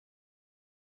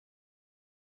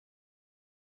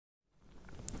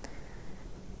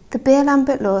The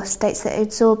Beer-Lambert law states that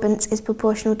adsorbance is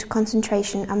proportional to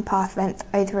concentration and path length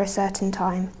over a certain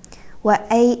time, where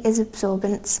A is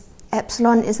absorbance,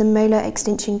 epsilon is the molar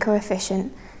extinction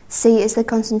coefficient, C is the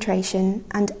concentration,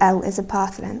 and L is the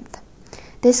path length.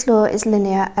 This law is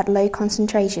linear at low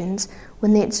concentrations.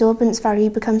 When the adsorbance value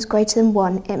becomes greater than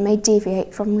 1, it may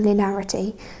deviate from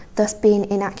linearity, thus being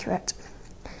inaccurate.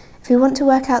 If we want to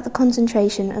work out the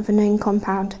concentration of a known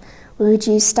compound, we would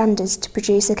use standards to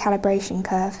produce a calibration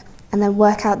curve, and then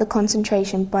work out the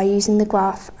concentration by using the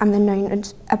graph and the known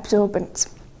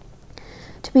absorbance.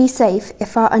 To be safe,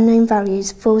 if our unknown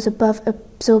values falls above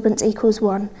absorbance equals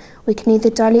 1, we can either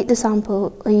dilute the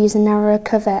sample or use a narrower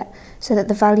cuvette so that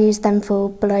the values then fall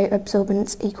below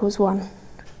absorbance equals 1.